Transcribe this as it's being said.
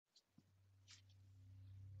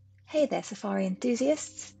Hey there, safari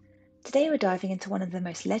enthusiasts! Today we're diving into one of the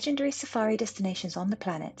most legendary safari destinations on the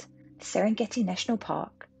planet, the Serengeti National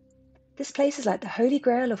Park. This place is like the holy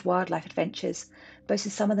grail of wildlife adventures,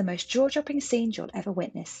 boasting some of the most jaw-dropping scenes you'll ever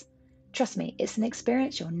witness. Trust me, it's an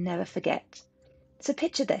experience you'll never forget. So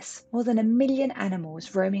picture this, more than 1 million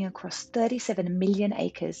animals roaming across 37 million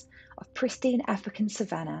acres of pristine African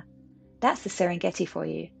savanna. That's the Serengeti for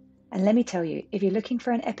you. And let me tell you, if you're looking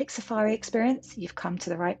for an epic safari experience, you've come to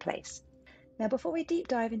the right place. Now, before we deep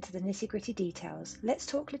dive into the nitty-gritty details, let's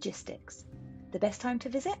talk logistics. The best time to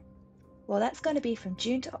visit? Well, that's going to be from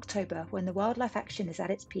June to October when the wildlife action is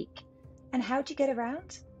at its peak. And how do you get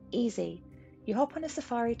around? Easy. You hop on a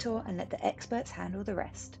safari tour and let the experts handle the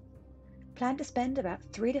rest. Plan to spend about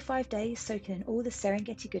 3 to 5 days soaking in all the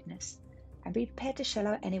Serengeti goodness, and be prepared to shell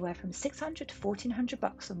out anywhere from $600 to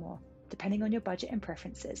 $1,400 or more, depending on your budget and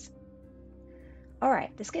preferences.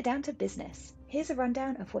 Alright, let's get down to business. Here's a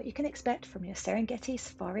rundown of what you can expect from your Serengeti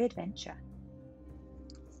safari adventure.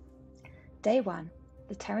 Day 1,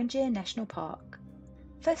 the Tanzania National Park.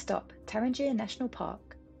 First stop, Tanzania National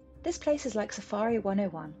Park. This place is like Safari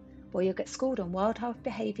 101, where you'll get schooled on wildlife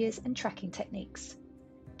behaviours and tracking techniques.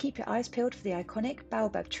 Keep your eyes peeled for the iconic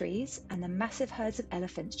baobab trees and the massive herds of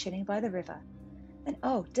elephants chilling by the river. And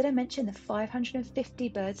oh, did I mention the 550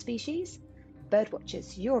 bird species?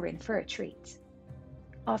 Birdwatchers, you're in for a treat.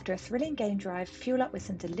 After a thrilling game drive, fuel up with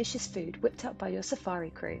some delicious food whipped up by your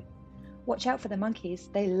safari crew. Watch out for the monkeys,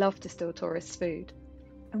 they love to steal tourists' food.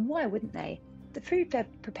 And why wouldn't they? The food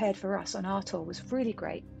prepared for us on our tour was really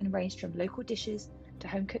great and ranged from local dishes to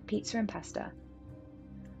home-cooked pizza and pasta.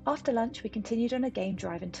 After lunch, we continued on a game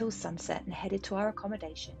drive until sunset and headed to our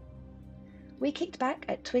accommodation. We kicked back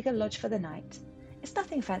at Twigger Lodge for the night. It's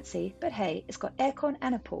nothing fancy, but hey, it's got aircon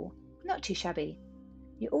and a pool. Not too shabby.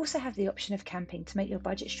 You also have the option of camping to make your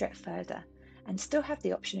budget stretch further, and still have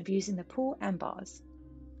the option of using the pool and bars.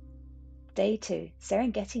 Day 2,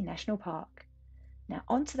 Serengeti National Park. Now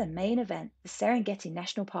on to the main event, the Serengeti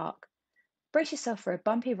National Park. Brace yourself for a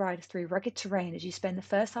bumpy ride through rugged terrain as you spend the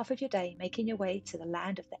first half of your day making your way to the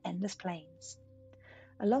land of the endless plains.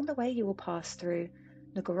 Along the way you will pass through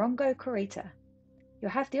Ngorongoro Crater.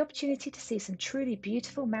 You'll have the opportunity to see some truly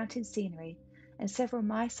beautiful mountain scenery and several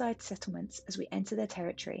Maasai settlements as we enter their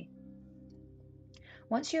territory.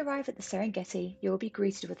 Once you arrive at the Serengeti, you will be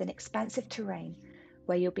greeted with an expansive terrain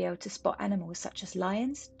where you'll be able to spot animals such as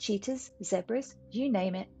lions, cheetahs, zebras, you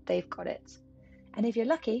name it, they've got it. And if you're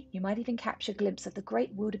lucky, you might even capture a glimpse of the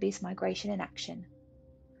great wildebeest migration in action.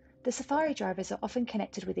 The safari drivers are often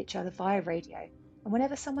connected with each other via radio, and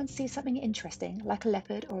whenever someone sees something interesting, like a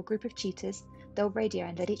leopard or a group of cheetahs, they'll radio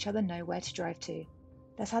and let each other know where to drive to.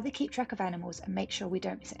 That's how they keep track of animals and make sure we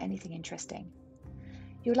don't miss anything interesting.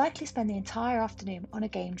 You'll likely spend the entire afternoon on a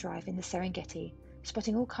game drive in the Serengeti,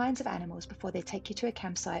 spotting all kinds of animals before they take you to a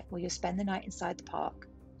campsite where you'll spend the night inside the park.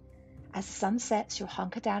 As the sun sets, you'll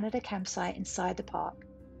hunker down at a campsite inside the park.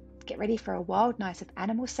 Get ready for a wild night of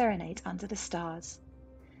animal serenades under the stars.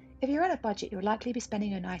 If you're on a budget, you'll likely be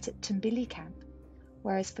spending your night at Tumbili Camp,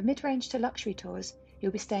 whereas for mid-range to luxury tours,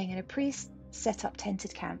 you'll be staying in a pre-set-up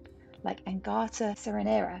tented camp like Angata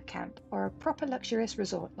Serenera Camp or a proper luxurious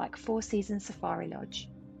resort like Four Seasons Safari Lodge.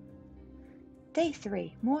 Day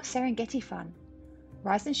 3, more Serengeti fun.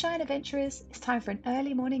 Rise and shine, adventurers! It's time for an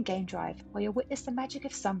early morning game drive where you'll witness the magic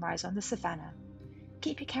of sunrise on the savannah.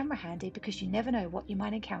 Keep your camera handy because you never know what you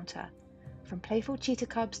might encounter, from playful cheetah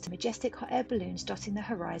cubs to majestic hot air balloons dotting the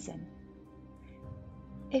horizon.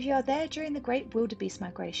 If you are there during the great wildebeest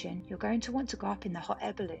migration, you're going to want to go up in the hot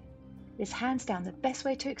air balloon. It is hands down the best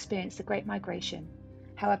way to experience the great migration.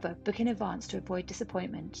 However, book in advance to avoid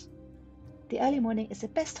disappointment. The early morning is the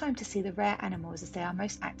best time to see the rare animals as they are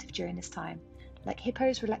most active during this time, like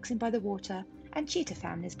hippos relaxing by the water and cheetah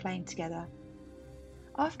families playing together.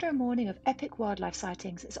 After a morning of epic wildlife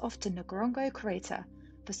sightings, it's off to Ngorongoro Crater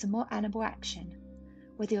for some more animal action.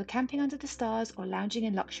 Whether you're camping under the stars or lounging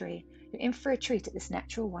in luxury, you're in for a treat at this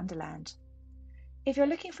natural wonderland. If you're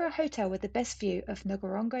looking for a hotel with the best view of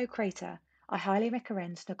Ngorongoro Crater, I highly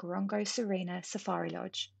recommend Ngorongoro Serena Safari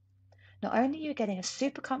Lodge. Not only are you getting a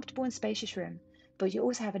super comfortable and spacious room, but you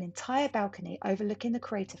also have an entire balcony overlooking the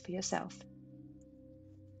crater for yourself.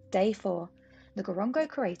 Day 4, Ngorongoro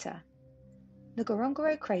Crater.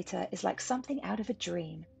 Ngorongoro Crater is like something out of a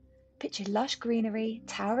dream. Picture lush greenery,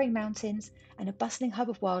 towering mountains, and a bustling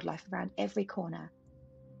hub of wildlife around every corner.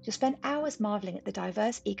 You'll spend hours marveling at the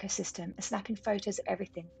diverse ecosystem and snapping photos of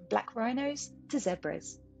everything from black rhinos to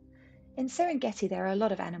zebras. In Serengeti there are a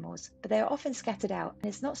lot of animals, but they are often scattered out and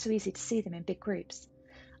it's not so easy to see them in big groups.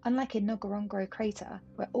 Unlike in Ngorongoro Crater,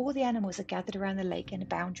 where all the animals are gathered around the lake in a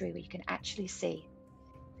boundary where you can actually see.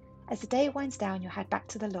 As the day winds down, you'll head back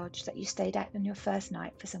to the lodge that you stayed at on your first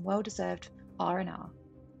night for some well-deserved R&R.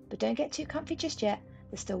 But don't get too comfy just yet,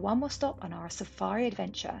 there's still one more stop on our safari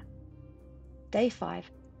adventure. Day 5,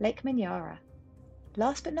 Lake Manyara.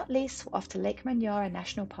 Last but not least, we're off to Lake Manyara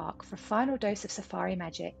National Park for a final dose of safari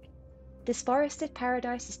magic. This forested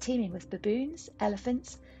paradise is teeming with baboons,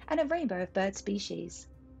 elephants, and a rainbow of bird species.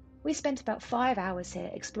 We spent about 5 hours here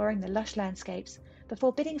exploring the lush landscapes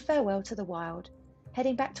before bidding farewell to the wild,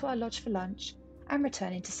 heading back to our lodge for lunch, and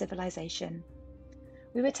returning to civilization.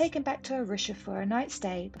 We were taken back to Arusha for a night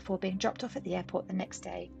stay before being dropped off at the airport the next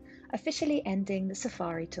day, officially ending the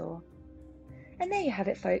safari tour. And there you have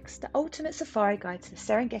it, folks, the ultimate safari guide to the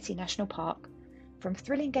Serengeti National Park. From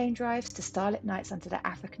thrilling game drives to starlit nights under the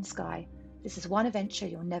African sky, this is one adventure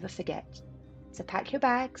you'll never forget. So pack your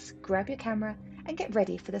bags, grab your camera, and get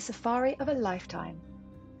ready for the safari of a lifetime.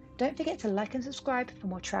 Don't forget to like and subscribe for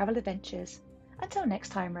more travel adventures. Until next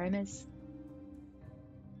time, roamers.